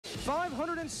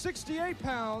568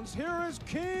 pounds, here is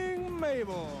King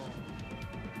Mabel.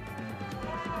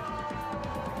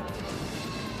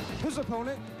 His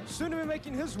opponent, soon to be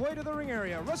making his way to the ring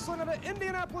area, wrestling out of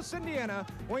Indianapolis, Indiana,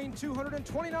 weighing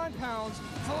 229 pounds,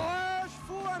 Flash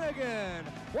Flanagan.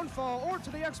 One fall or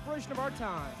to the expiration of our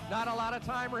time. Not a lot of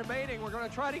time remaining. We're going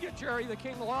to try to get Jerry the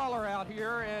King Lawler out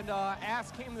here and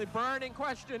ask him the burning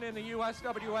question in the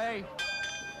USWA.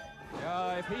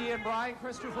 If he and Brian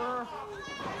Christopher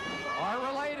are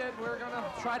related, we're going to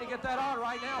try to get that on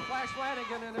right now. Flash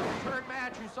Flanagan in a return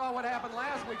match. You saw what happened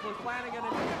last week with Flanagan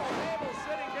and Mabel. Mabel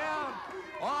sitting down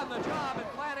on the job and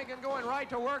Flanagan going right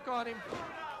to work on him.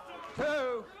 2.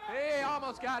 He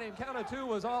almost got him. Count of 2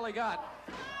 was all he got.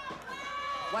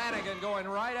 Flanagan going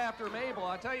right after Mabel.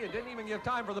 I tell you, didn't even give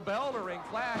time for the bell to ring.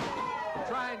 Flash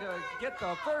trying to get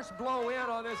the first blow in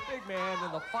on this big man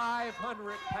and the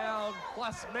 500-pound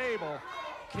plus Mabel.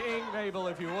 King Mabel,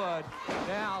 if you would.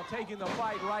 Now taking the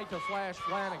fight right to Flash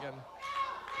Flanagan.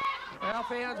 Well,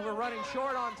 fans, we're running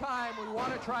short on time. We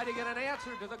want to try to get an answer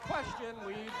to the question.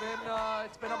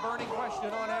 It's been a burning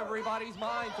question on everybody's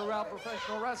mind throughout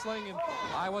professional wrestling, and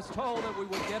I was told that we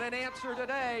would get an answer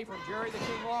today from Jerry the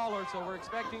King Lawler, so we're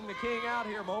expecting the King out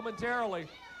here momentarily.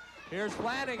 Here's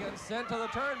Flanagan sent to the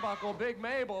turnbuckle. Big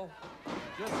Mabel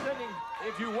just sitting,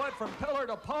 if you would, from pillar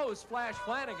to post. Flash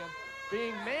Flanagan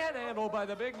being manhandled by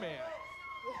the big man.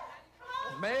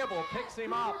 Mabel picks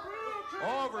him up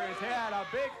over his head. A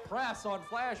big press on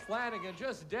Flash Flanagan,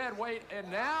 just dead weight,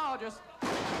 and now just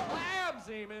slams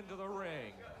him into the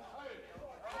ring.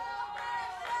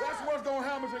 That's what's going to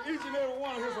happen to each and every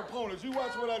one of his opponents. You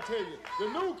watch what I tell you. The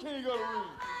new king of the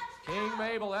ring. King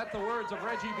Mabel, that's the words of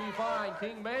Reggie B. Fine.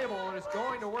 King Mabel is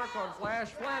going to work on Flash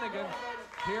Flanagan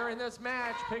here in this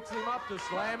match. Picks him up to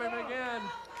slam him again.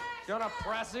 Gonna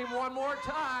press him one more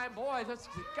time. Boy, this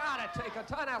has gotta take a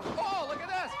ton out. Oh, look at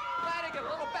this. Flanagan, a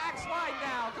little backslide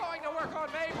now. Going to work on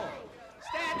Mabel.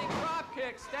 Standing drop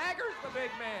kick, staggers the big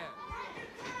man.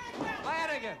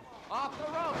 Flanagan, off the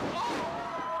rope.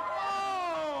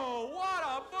 Oh, what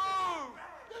a move.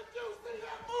 Did you see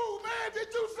that move, man?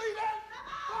 Did you see that?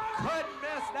 Couldn't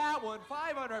miss that one.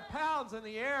 500 pounds in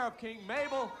the air of King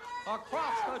Mabel.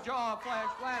 Across the jaw of Flash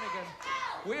Flanagan.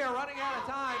 We are running out of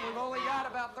time. We've only got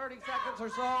about 30 seconds or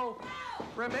so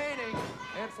remaining.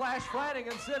 And Flash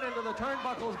Flanagan sent into the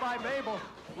turnbuckles by Mabel.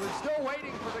 We're still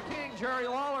waiting for the King, Jerry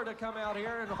Lawler, to come out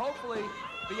here and hopefully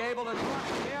be able to talk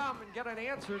to him and get an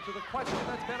answer to the question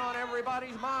that's been on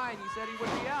everybody's mind. He said he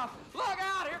would be out. Look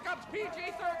out, here comes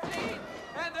PG-13,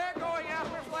 and they're going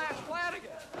after Flash Flanagan.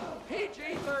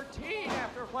 PG-13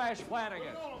 after Flash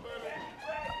Flanagan.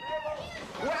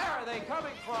 Where are they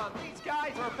coming from? These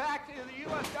guys are back to the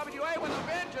USWA with a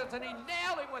vengeance, and he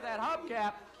nailed him with that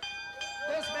hubcap.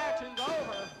 This match is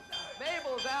over.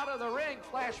 Mabel's out of the ring.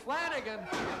 Flash Flanagan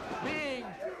being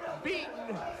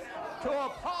beaten to a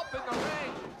pulp in the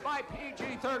ring by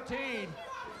PG-13.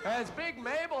 As Big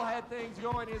Mabel had things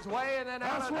going his way, and then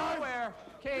out of nowhere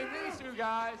came these two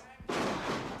guys.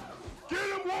 Get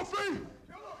him, Wolfie!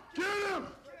 Get him!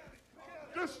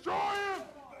 Destroy him!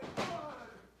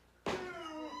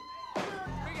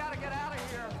 We gotta get out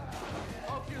of here.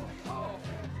 Oh.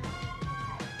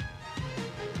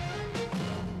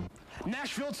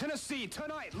 Nashville, Tennessee,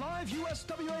 tonight, live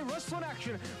USWA wrestling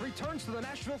action returns to the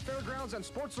Nashville Fairgrounds and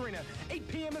Sports Arena. 8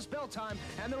 p.m. is bell time,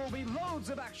 and there will be loads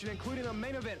of action, including a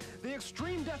main event, the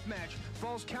Extreme Death Match.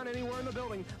 Falls count anywhere in the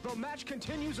building. The match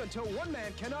continues until one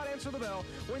man cannot answer the bell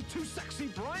when Too Sexy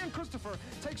Brian Christopher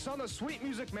takes on the Sweet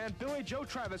Music Man Billy Joe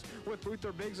Travis with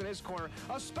Luther Biggs in his corner.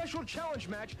 A special challenge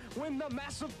match when the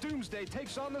Massive Doomsday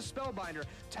takes on the Spellbinder.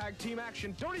 Tag team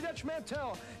action, Dirty Dutch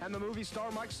Mantel and the movie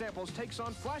star Mike Samples takes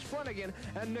on Flash Flanagan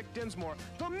and Nick Dinsmore.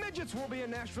 The Midgets will be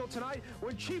in Nashville tonight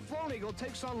when Chief Lone Eagle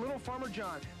takes on Little Farmer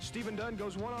John. Stephen Dunn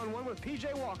goes one-on-one with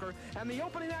PJ Walker, and the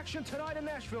opening action tonight in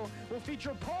Nashville will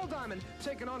feature Paul Diamond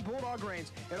taking on Bulldog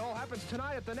Reigns. It all happens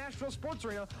tonight at the Nashville Sports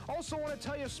Arena. Also want to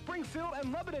tell you, Springfield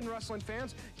and Lebanon wrestling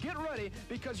fans, get ready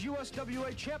because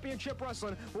USWA Championship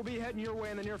Wrestling will be heading your way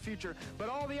in the near future. But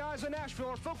all the eyes in Nashville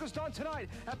are focused on tonight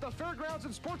at the Fairgrounds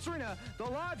and Sports Arena, the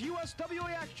live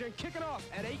USWA action kicking off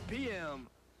at 8 p.m.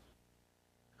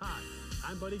 Hi,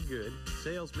 I'm Buddy Good,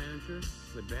 sales manager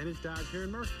with Advantage Dodge here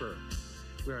in Murfreesboro.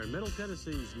 We are in Middle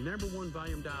Tennessee's #1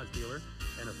 volume Dodge dealer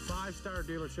and a 5-star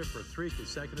dealership for 3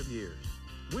 consecutive years.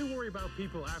 We worry about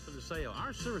people after the sale.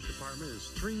 Our service department is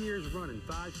 3 years running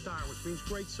 5-star, which means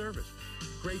great service,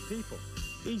 great people,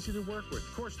 easy to work with.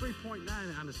 Of course, 3.9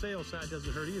 on the sales side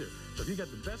doesn't hurt either. So if you got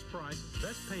the best price,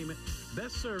 best payment,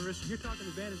 best service, you're talking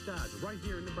Advantage Dodge right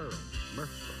here in the borough,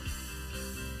 Murfreesboro.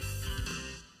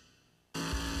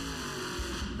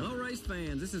 All right,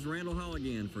 fans, this is Randall Hall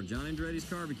again for John Andretti's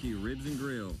Barbecue Ribs and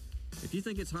Grill. If you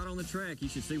think it's hot on the track, you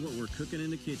should see what we're cooking in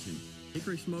the kitchen.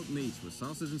 Hickory smoked meats with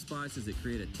sauces and spices that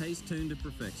create a taste tuned to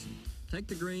perfection. Take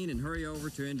the green and hurry over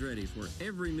to Andretti's, where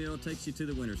every meal takes you to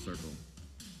the winner's circle.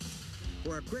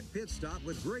 For a quick pit stop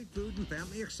with great food and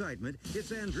family excitement,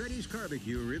 it's Andretti's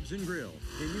Barbecue Ribs and Grill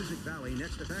in Music Valley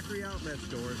next to Factory Outlet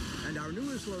Stores and our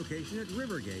newest location at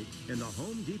Rivergate in the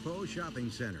Home Depot Shopping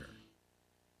Center.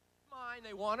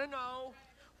 They want to know,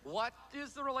 what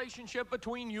is the relationship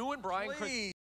between you and Brian Christopher?